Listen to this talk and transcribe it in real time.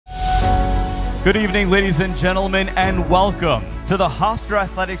Good evening, ladies and gentlemen, and welcome to the Hofstra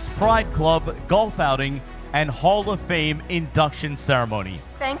Athletics Pride Club Golf Outing and Hall of Fame induction ceremony.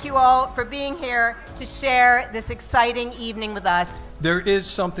 Thank you all for being here to share this exciting evening with us. There is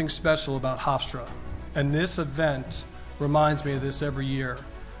something special about Hofstra, and this event reminds me of this every year.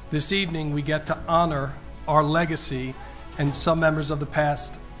 This evening we get to honor our legacy and some members of the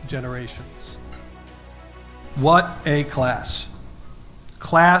past generations. What a class.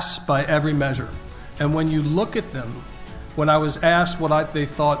 Class by every measure. And when you look at them, when I was asked what they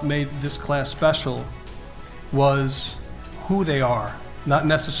thought made this class special, was who they are, not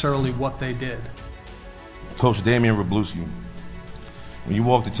necessarily what they did. Coach Damian Wroblewski, when you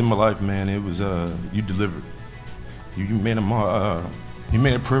walked into my life, man, it was you delivered. You made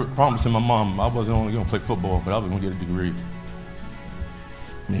a promise to my mom. I wasn't only going to play football, but I was going to get a degree.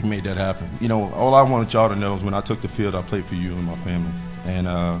 And he made that happen. You know, all I wanted y'all to know is when I took the field, I played for you and my family. And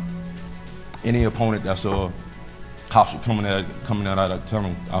any opponent that saw Hofstra coming out, I'd tell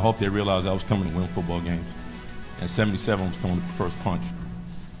them, I hope they realized I was coming to win football games. And 77 was throwing the first punch.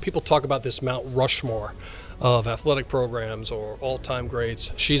 People talk about this Mount Rushmore of athletic programs or all-time greats.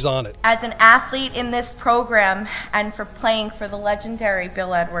 She's on it. As an athlete in this program and for playing for the legendary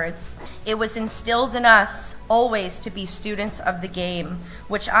Bill Edwards, it was instilled in us always to be students of the game,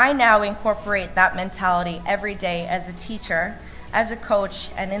 which I now incorporate that mentality every day as a teacher, as a coach,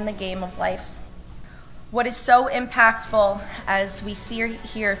 and in the game of life. What is so impactful, as we see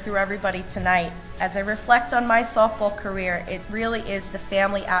here through everybody tonight, as I reflect on my softball career, it really is the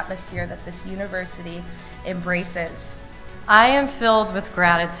family atmosphere that this university embraces. I am filled with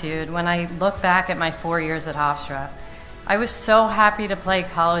gratitude when I look back at my 4 years at Hofstra. I was so happy to play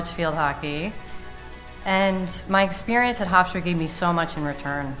college field hockey, and my experience at Hofstra gave me so much in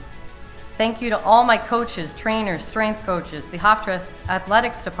return. Thank you to all my coaches, trainers, strength coaches, the Hofstra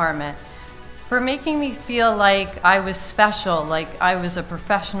Athletics Department, for making me feel like I was special, like I was a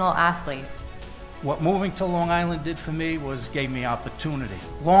professional athlete. What moving to Long Island did for me was gave me opportunity.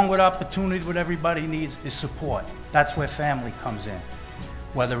 Along with opportunity, what everybody needs is support. That's where family comes in.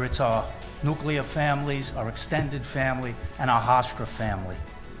 Whether it's our nuclear families, our extended family, and our Hofstra family.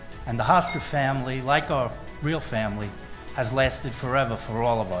 And the Hofstra family, like our real family, has lasted forever for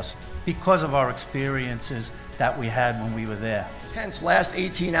all of us because of our experiences that we had when we were there. Tense last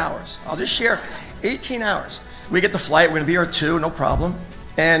 18 hours. I'll just share 18 hours. We get the flight, we're gonna be here at 2, no problem.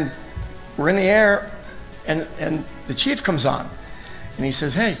 And we're in the air, and the chief comes on. And he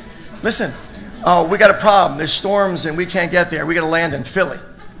says, hey, listen, we got a problem. There's storms and we can't get there. We gotta land in Philly.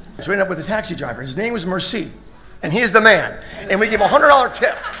 So we ended up with a taxi driver. His name was Mercy. And he's the man. And we give him a $100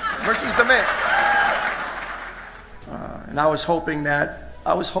 tip. Mercy's the man. And I was hoping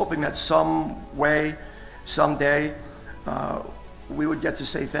that some way, someday, we would get to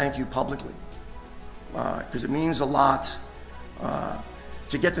say thank you publicly, because it means a lot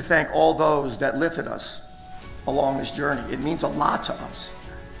to get to thank all those that lifted us along this journey. It means a lot to us.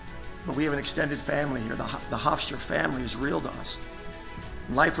 But we have an extended family here. The Hofstra family is real to us.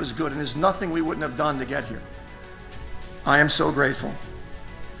 Life was good, and there's nothing we wouldn't have done to get here. I am so grateful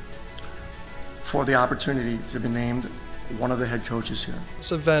for the opportunity to be named one of the head coaches here.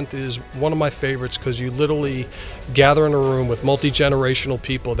 This event is one of my favorites because you literally gather in a room with multi-generational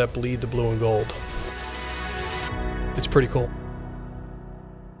people that bleed the blue and gold. It's pretty cool.